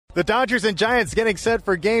The Dodgers and Giants getting set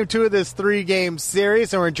for Game 2 of this 3-game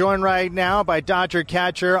series, and we're joined right now by Dodger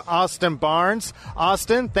catcher Austin Barnes.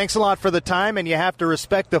 Austin, thanks a lot for the time, and you have to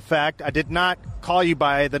respect the fact I did not call you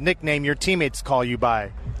by the nickname your teammates call you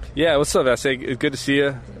by. Yeah, what's up, S.A.? It's good to see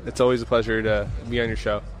you. It's always a pleasure to be on your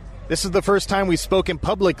show. This is the first time we've spoken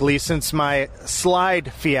publicly since my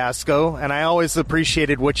slide fiasco, and I always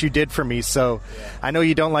appreciated what you did for me. So I know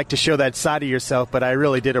you don't like to show that side of yourself, but I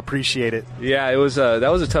really did appreciate it. Yeah, it was. That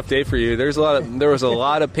was a tough day for you. There was a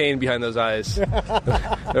lot of pain behind those eyes.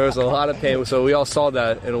 There was a lot of pain. So we all saw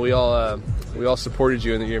that, and we all supported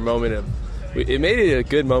you in your moment of. It made it a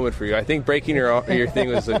good moment for you. I think breaking your thing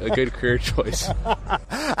was a good career choice.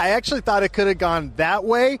 I actually thought it could have gone that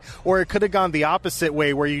way, or it could have gone the opposite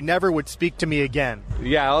way, where you never would speak to me again.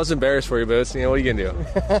 Yeah, I was embarrassed for you, but what are you going to do?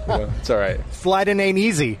 It's all right. Sliding ain't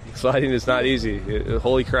easy. Sliding is not easy.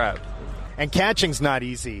 Holy crap. And catching's not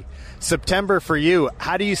easy. September for you,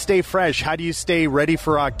 how do you stay fresh? How do you stay ready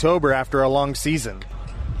for October after a long season?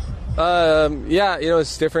 Yeah,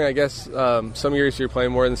 it's different, I guess. Some years you're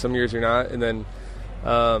playing more than some years you're not, and then,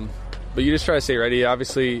 but you just try to stay ready.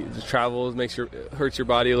 Obviously, the travel hurts your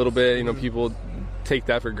body a little bit. People take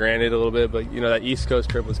that for granted a little bit, but that East Coast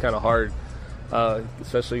trip was kind of hard,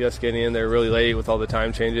 especially us getting in there really late with all the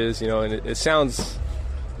time changes. And it sounds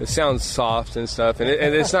soft and stuff, and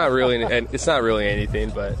it's not really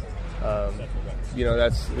anything, but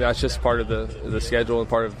that's just part of the schedule and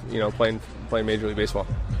part of playing Major League Baseball.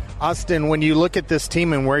 Austin, when you look at this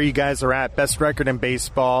team and where you guys are at, best record in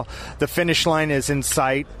baseball, the finish line is in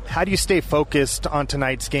sight. How do you stay focused on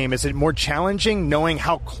tonight's game? Is it more challenging knowing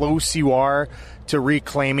how close you are to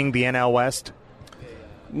reclaiming the NL West?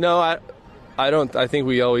 No, I don't. I think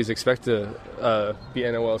we always expect to be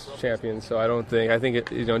NL West champions, so I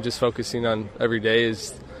think just focusing on every day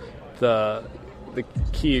is the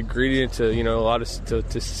key ingredient to a lot of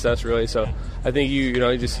to success, really. So I think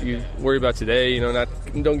you worry about today,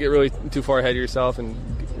 don't get really too far ahead of yourself and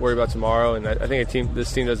worry about tomorrow. And I think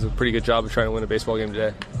this team does a pretty good job of trying to win a baseball game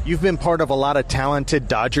today. You've been part of a lot of talented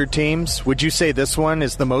Dodger teams. Would you say this one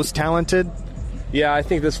is the most talented? Yeah, I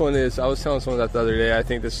think this one is. I was telling someone that the other day. I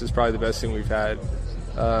think this is probably the best thing we've had.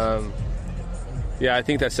 Yeah, I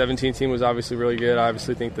think that 17 team was obviously really good. I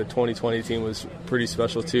obviously think the 2020 team was pretty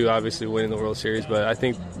special too, obviously winning the World Series. But I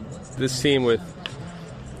think this team with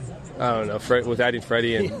adding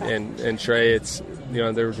Freddie and Trey,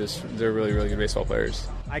 they're really, really good baseball players.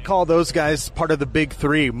 I call those guys part of the big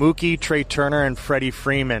three, Mookie, Trey Turner, and Freddie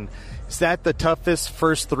Freeman. Is that the toughest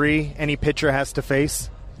first three any pitcher has to face?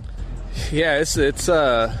 Yeah, it's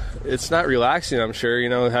not relaxing, I'm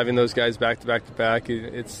sure, having those guys back to back.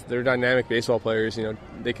 They're dynamic baseball players,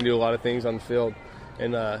 they can do a lot of things on the field.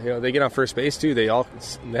 And they get on first base too. They all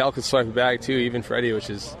can swipe it back too, even Freddie, which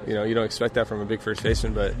is, you don't expect that from a big first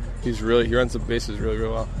baseman, but he runs the bases really,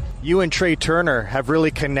 really well. You and Trey Turner have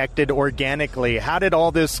really connected organically. How did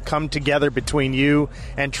all this come together between you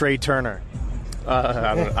and Trey Turner?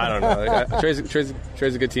 I don't know. Trey's a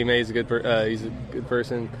good teammate. He's a good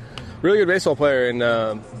person. Really good baseball player, and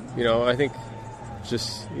I think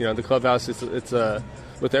just the clubhouse. It's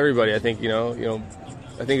with everybody. I think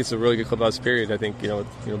I think it's a really good clubhouse period. I think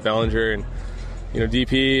Bellinger and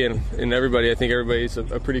DP and everybody. I think everybody's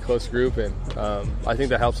a pretty close group, and I think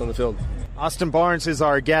that helps on the field. Austin Barnes is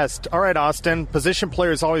our guest. All right, Austin, position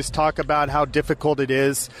players always talk about how difficult it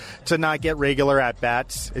is to not get regular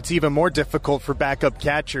at-bats. It's even more difficult for backup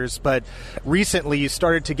catchers, but recently you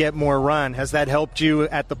started to get more run. Has that helped you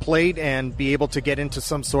at the plate and be able to get into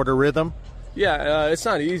some sort of rhythm? Yeah, it's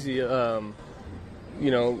not easy,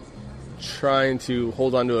 trying to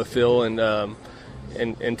hold on to a fill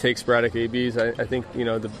and take sporadic ABs. I think,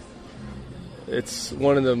 it's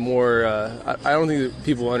one of the more I don't think that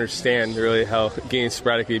people understand really how getting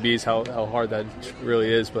sporadic ABs, how hard that really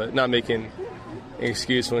is, but not making an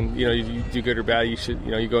excuse when you do good or bad. You should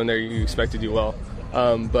you go in there, you expect to do well,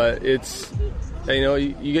 but it's you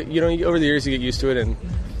over the years you get used to it, and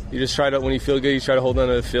you just try to, when you feel good, you try to hold on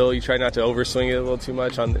to the fill. You try not to overswing it a little too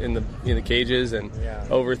much in the cages and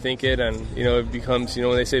overthink it, and it becomes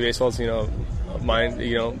when they say baseball, it's mind,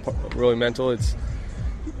 really mental. It's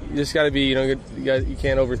you just got to be, you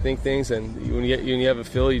can't overthink things, and when you have a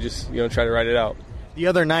fill, you just try to ride it out. The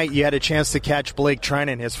other night, you had a chance to catch Blake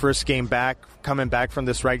Treinen, his first game back, coming back from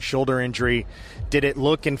this right shoulder injury. Did it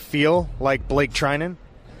look and feel like Blake Treinen?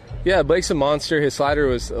 Yeah, Blake's a monster. His slider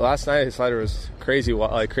was crazy,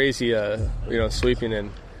 sweeping,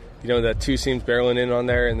 and that two seams barreling in on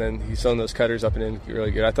there, and then he's throwing those cutters up and in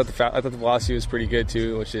really good. I thought the velocity was pretty good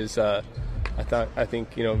too, which is I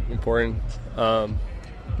think important.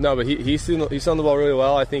 No, but he's throwing the ball really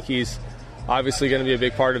well. I think he's obviously going to be a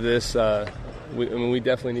big part of this. We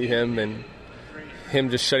definitely need him, and him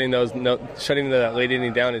just shutting that late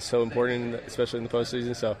inning down is so important, especially in the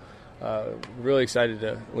postseason. So really excited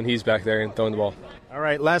when he's back there and throwing the ball. All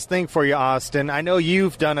right, last thing for you, Austin. I know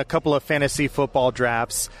you've done a couple of fantasy football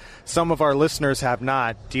drafts. Some of our listeners have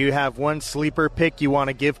not. Do you have one sleeper pick you want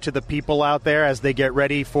to give to the people out there as they get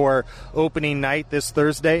ready for opening night this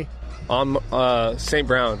Thursday? St.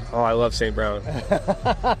 Brown. Oh, I love St. Brown.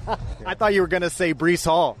 I thought you were going to say Breece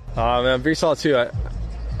Hall. Man, Breece Hall, too.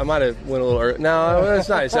 I might have went a little early. No, that's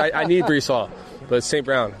nice. I need Breece Hall. But St.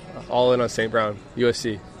 Brown, all in on St. Brown,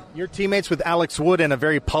 USC. You're teammates with Alex Wood in a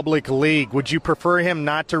very public league. Would you prefer him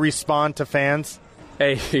not to respond to fans?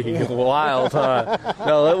 Hey, wild, huh?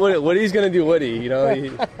 No, Woody's going to do Woody. You know,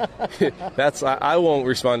 I won't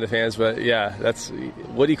respond to fans, but yeah, that's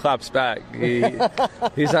Woody claps back.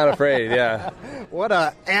 He's not afraid. Yeah. What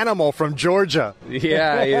a animal from Georgia.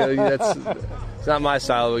 Yeah, it's not my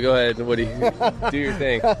style, but go ahead, Woody, do your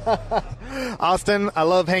thing. Austin, I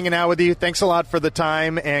love hanging out with you. Thanks a lot for the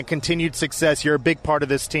time and continued success. You're a big part of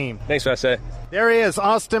this team. Thanks, Vassay. There he is,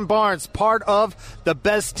 Austin Barnes, part of the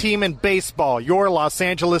best team in baseball, your Los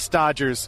Angeles Dodgers.